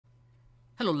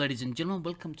Hello ladies and gentlemen,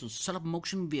 welcome to Setup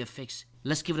Motion VFX.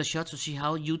 Let's give it a shot to see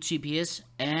how JUTPS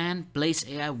and Blaze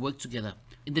AI work together.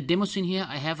 In the demo scene here,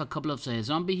 I have a couple of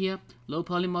zombie here, low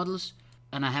poly models,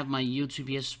 and I have my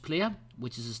JUTPS player,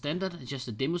 which is a standard. It's just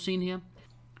a demo scene here.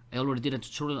 I already did a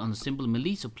tutorial on the simple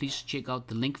melee, so please check out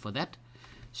the link for that.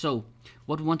 So,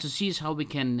 what we want to see is how we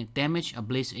can damage a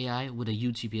Blaze AI with a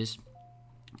JUTPS.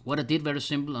 What I did very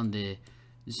simple on the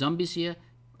zombies here,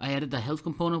 I added the health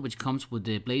component which comes with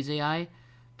the Blaze AI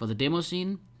for the demo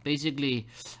scene. Basically,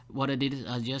 what I did is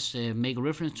I just make a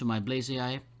reference to my Blaze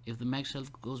AI. If the max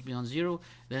health goes beyond 0,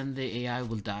 then the AI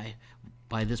will die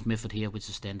by this method here, which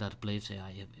is standard Blaze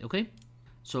AI. Okay?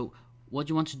 So, what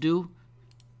you want to do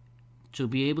to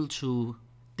be able to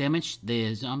damage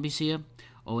the zombies here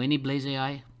or any Blaze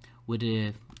AI with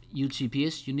a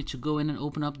JUTPS, you need to go in and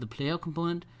open up the player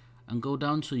component and go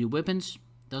down to your weapons.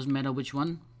 Doesn't matter which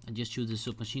one. I just use the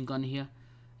submachine gun here,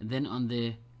 and then on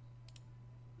the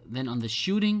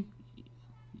shooting,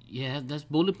 that's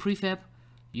bullet prefab.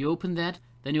 You open that,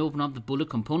 then you open up the bullet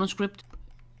component script.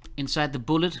 Inside the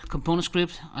bullet component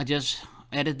script, I just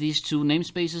added these two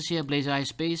namespaces here, Blaze AI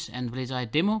space and Blaze AI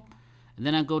demo. And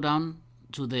then I go down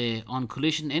to the on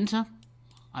collision enter.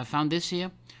 I found this here.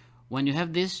 When you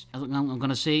have this, I'm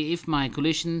gonna say if my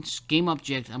collision's game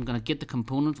object, I'm gonna get the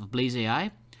component of Blaze AI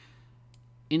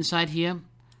inside here.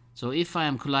 So if I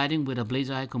am colliding with a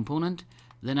Blaze AI component,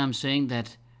 then I'm saying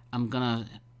that I'm gonna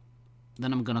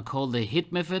call the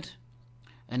hit method,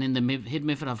 and in the hit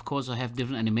method, of course, I have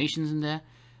different animations in there,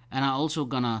 and I'm also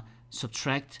gonna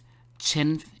subtract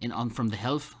 10 from the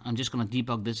health. I'm just gonna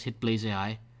debug this hit Blaze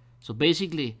AI. So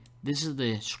basically, this is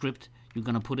the script you're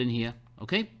gonna put in here.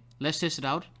 Okay, let's test it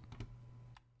out.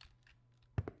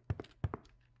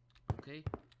 Okay,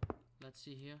 let's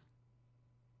see here.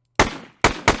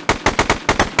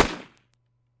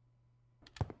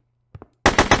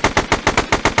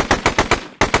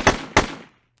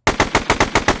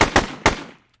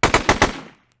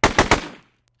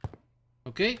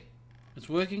 Okay, it's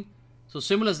working. So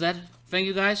simple as that. Thank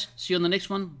you guys. See you on the next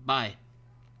one. Bye.